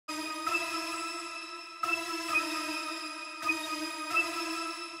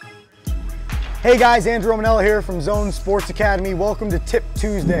Hey guys, Andrew Romanella here from Zone Sports Academy. Welcome to Tip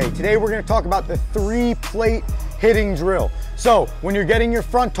Tuesday. Today we're going to talk about the 3-plate hitting drill. So when you're getting your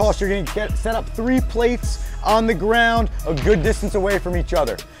front toss, you're going to set up 3 plates on the ground a good distance away from each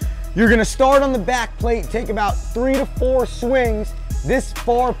other. You're going to start on the back plate, take about 3 to 4 swings. This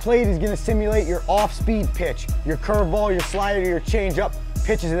far plate is going to simulate your off-speed pitch, your curveball, your slider, your changeup,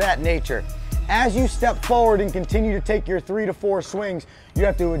 pitches of that nature. As you step forward and continue to take your 3 to 4 swings, you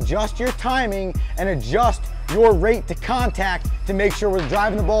have to adjust your timing and adjust your rate to contact to make sure we're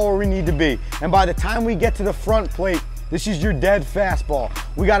driving the ball where we need to be. And by the time we get to the front plate, this is your dead fastball.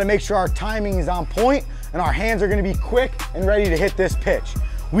 We got to make sure our timing is on point and our hands are going to be quick and ready to hit this pitch.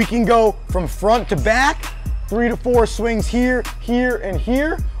 We can go from front to back, 3 to 4 swings here, here, and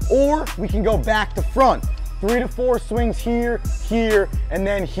here, or we can go back to front. 3 to 4 swings here, here, and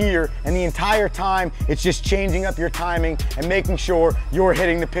then here. And the entire time, it's just changing up your timing and making sure you're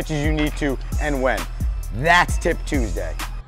hitting the pitches you need to and when. That's Tip Tuesday.